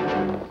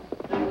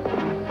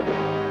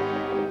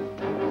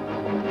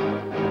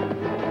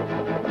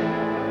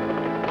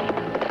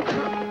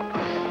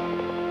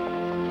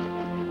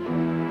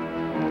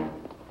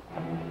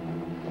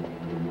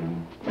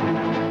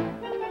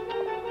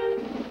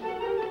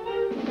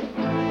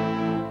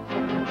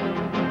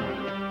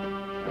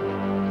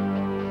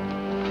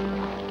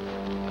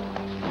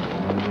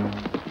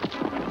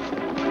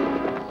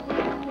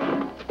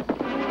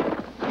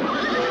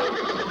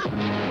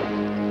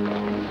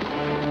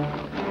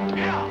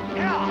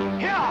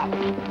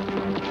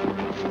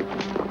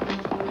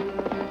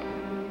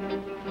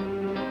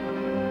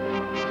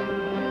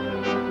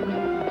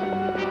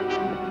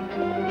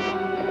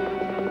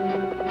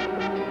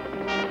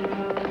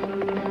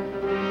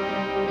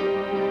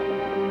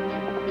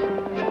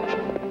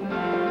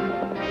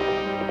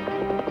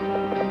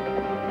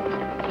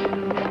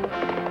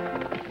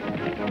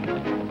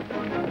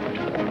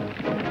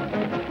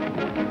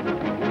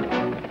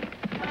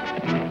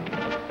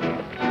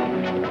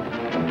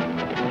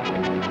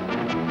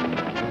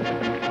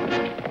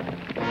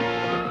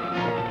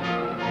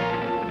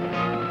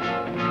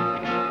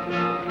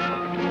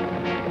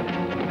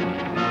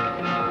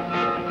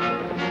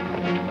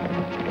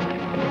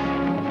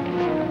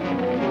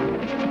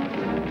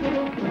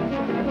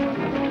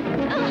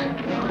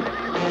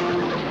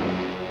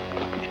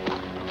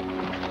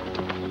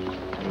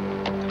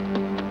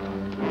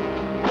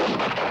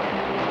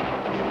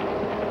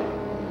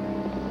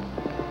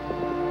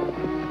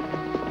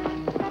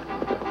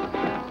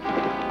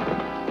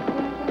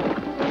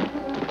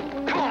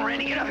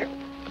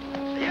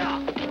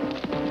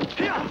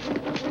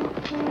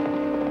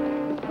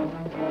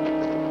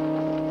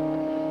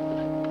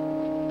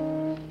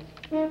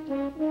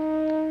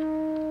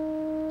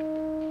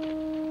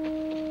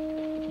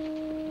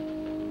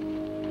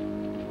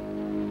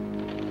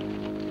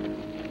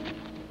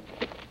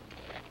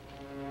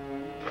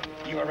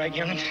 You all right,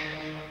 young'un?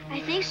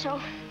 I think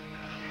so.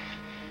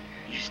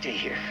 You stay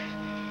here.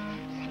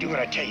 Do what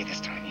I tell you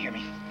this time, you hear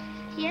me?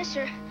 Yes,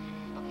 sir.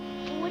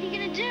 What are you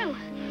gonna do?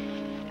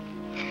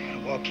 I'm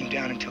gonna walk him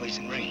down until he's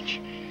in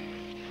range.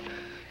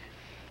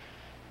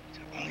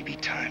 There'll only be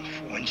time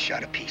for one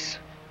shot apiece.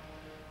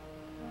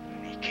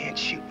 He can't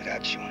shoot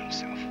without showing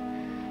himself.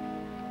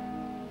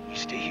 You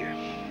stay here.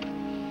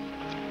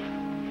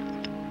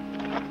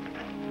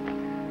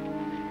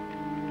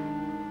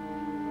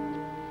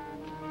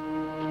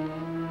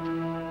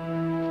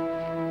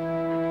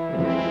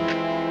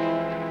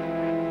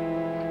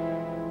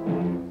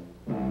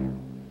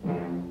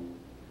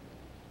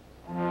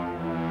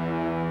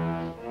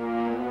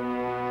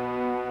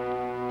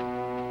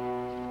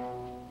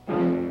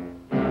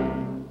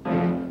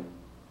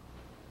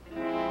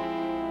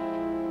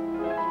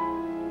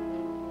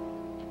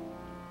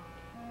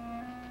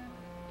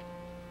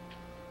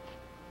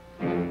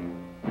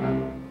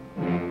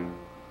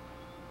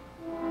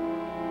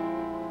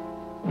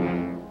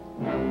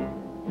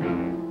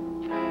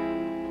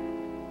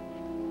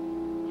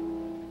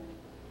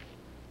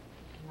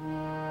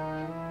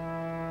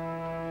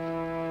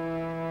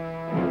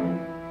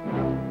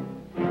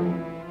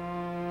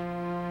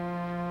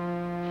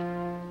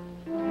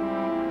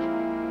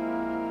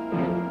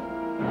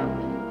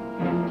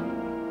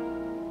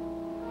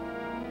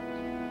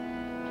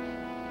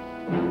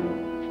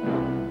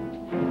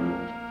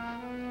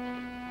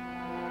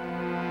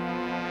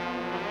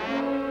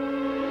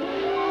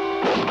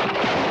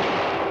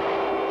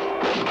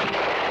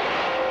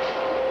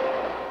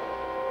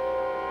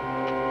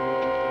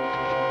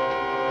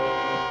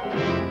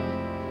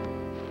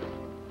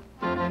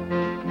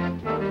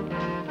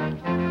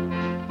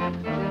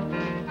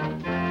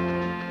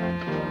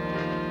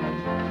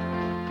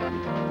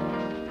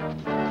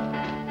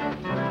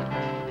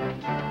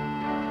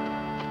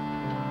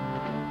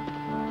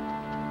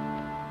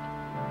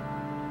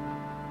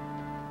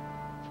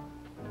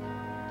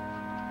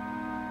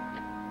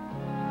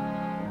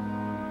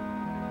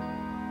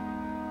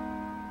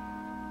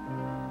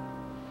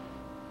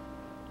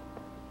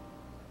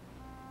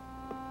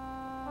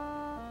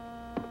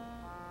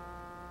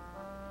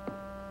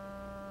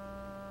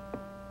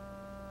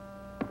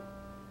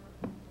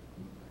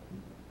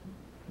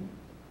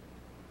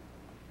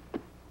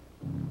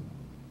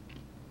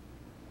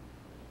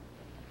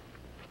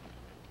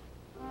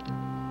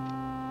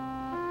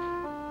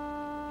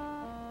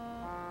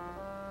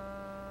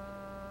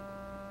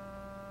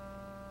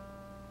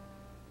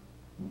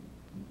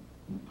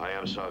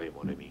 I'm sorry,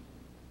 mon ami.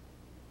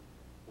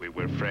 We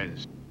were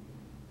friends.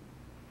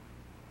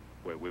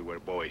 We were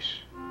boys.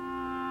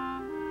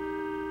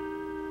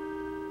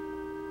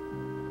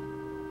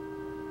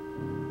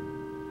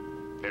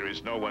 There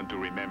is no one to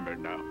remember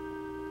now.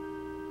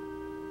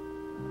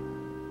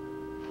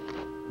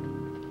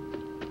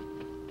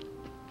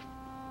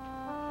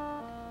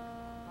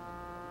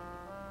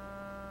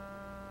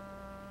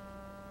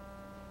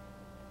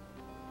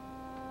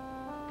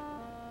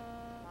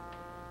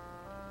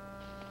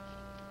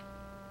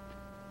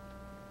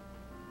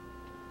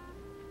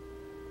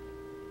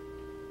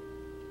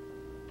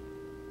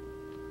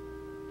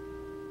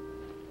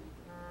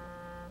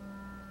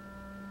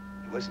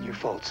 It wasn't your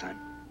fault, son.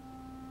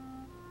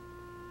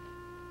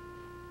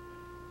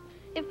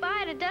 If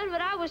I had done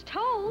what I was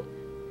told,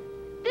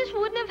 this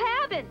wouldn't have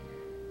happened.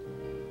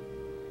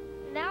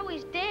 Now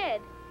he's dead.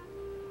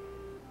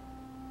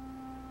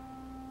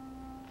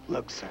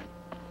 Look, son,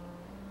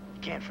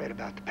 you can't fret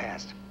about the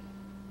past.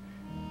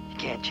 You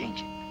can't change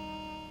it.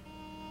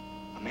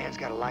 A man's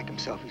got to like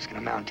himself if he's going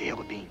to mount to a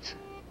hill of beans.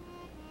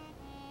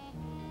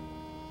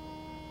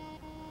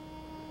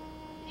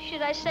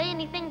 Should I say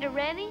anything to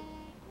Rennie?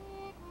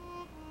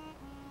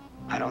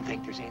 I don't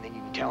think there's anything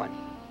you can tell him.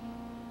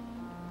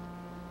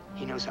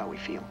 He knows how we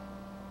feel.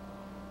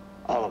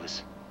 All of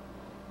us.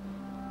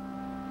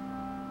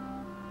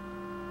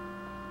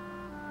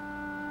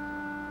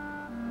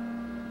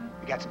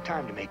 We got some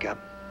time to make up.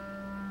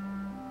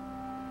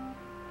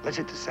 Let's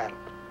hit the saddle,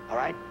 all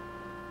right?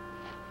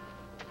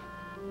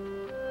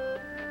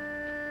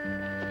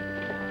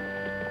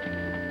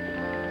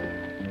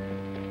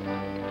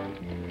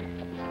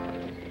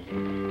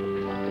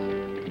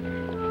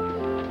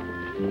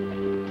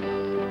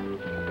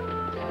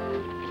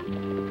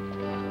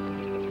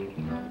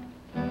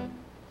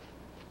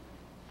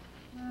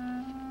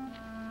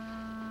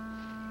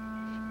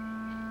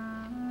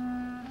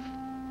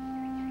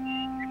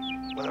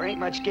 Well, there ain't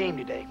much game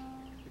today.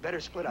 You better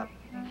split up.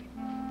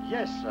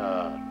 Yes,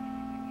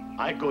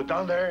 I go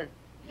down there,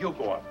 you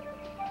go up.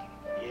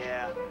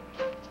 Yeah,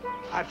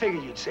 I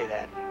figured you'd say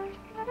that.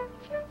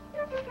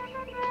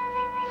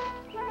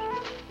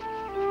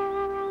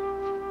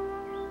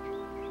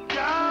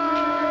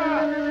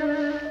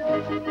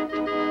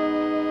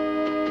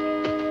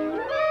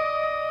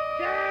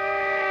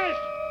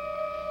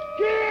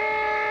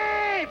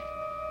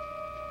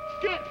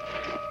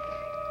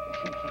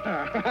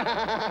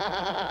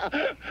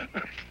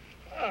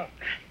 Oh,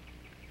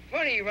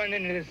 funny you run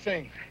into this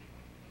thing.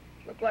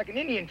 Looked like an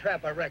Indian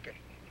trap, I reckon.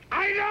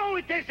 I know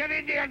it is an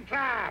Indian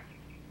trap!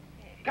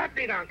 Cut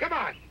me down, come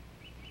on!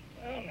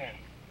 Well, now,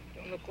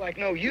 don't look like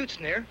no Utes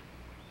in there.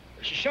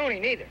 Or Shoshone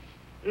neither.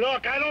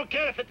 Look, I don't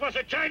care if it was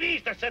a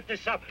Chinese that set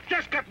this up.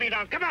 Just cut me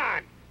down, come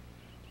on!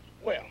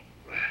 Well,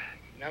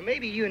 now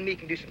maybe you and me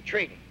can do some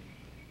trading.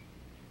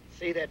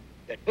 Say that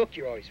book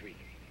you're always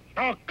reading.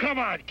 Oh, come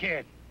on,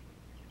 kid.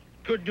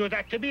 Couldn't do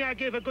that to me. I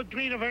gave a good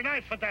green of a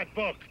knife for that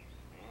book.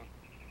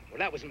 Well,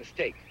 that was a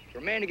mistake. For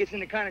a man who gets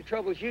in the kind of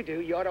troubles you do,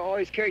 you ought to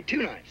always carry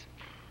two knives.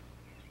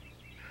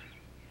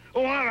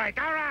 Oh, all right,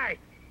 all right.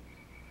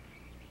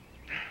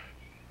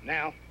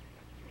 Now.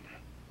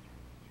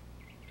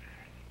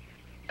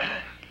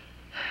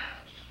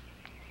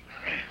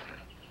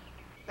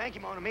 Thank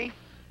you, mon ami.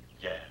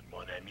 Yeah,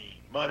 mon ami,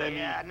 mon ami.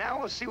 Yeah, now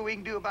we'll see what we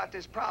can do about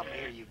this problem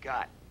here you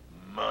got.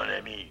 Mon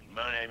ami,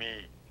 mon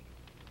ami.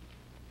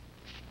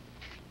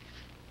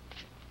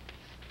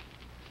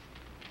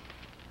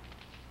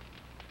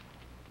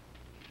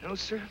 No,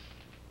 sir.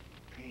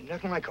 There ain't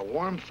nothing like a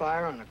warm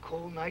fire on a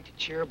cold night to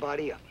cheer a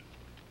body up.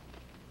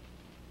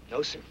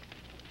 No, sir.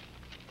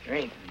 There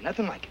ain't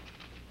nothing like it.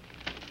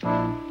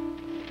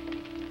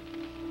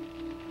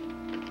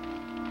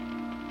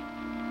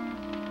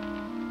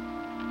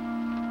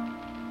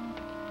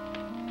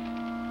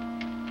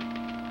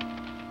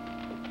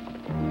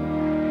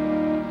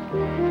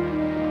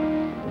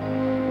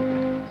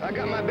 If I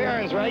got my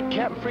bearings right,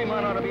 Captain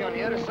Fremont ought to be on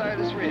the other side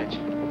of this ridge.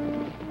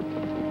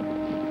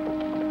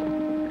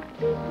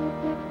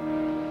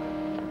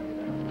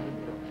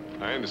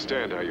 I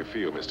understand how you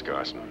feel, Mr.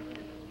 Carson.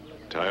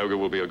 Tioga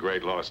will be a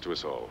great loss to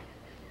us all.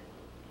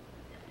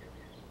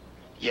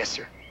 Yes,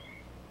 sir.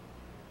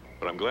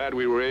 But I'm glad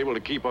we were able to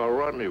keep our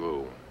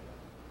rendezvous.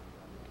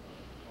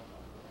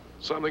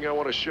 Something I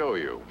want to show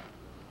you.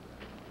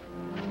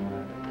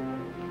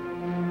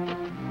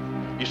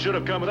 You should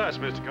have come with us,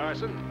 Mr.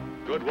 Carson.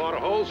 Good water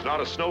holes,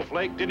 not a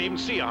snowflake, didn't even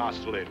see a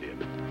hostile Indian.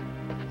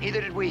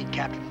 Neither did we,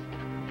 Captain.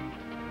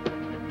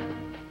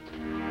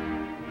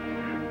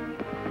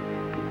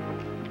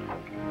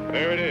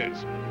 There it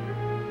is.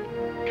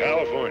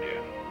 California.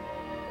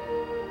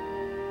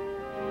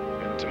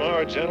 And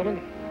tomorrow,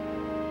 gentlemen,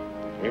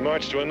 we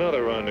march to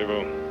another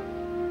rendezvous.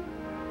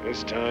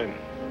 This time,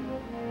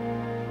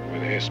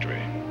 with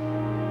history.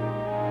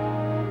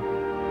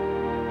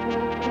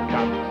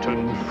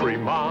 Captain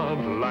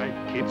Fremont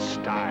liked Kit's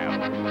style,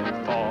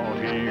 thought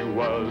he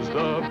was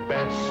the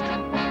best.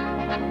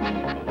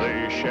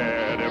 They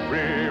shared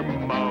every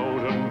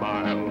mountain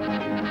mile,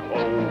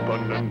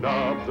 opening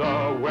up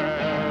the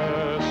West.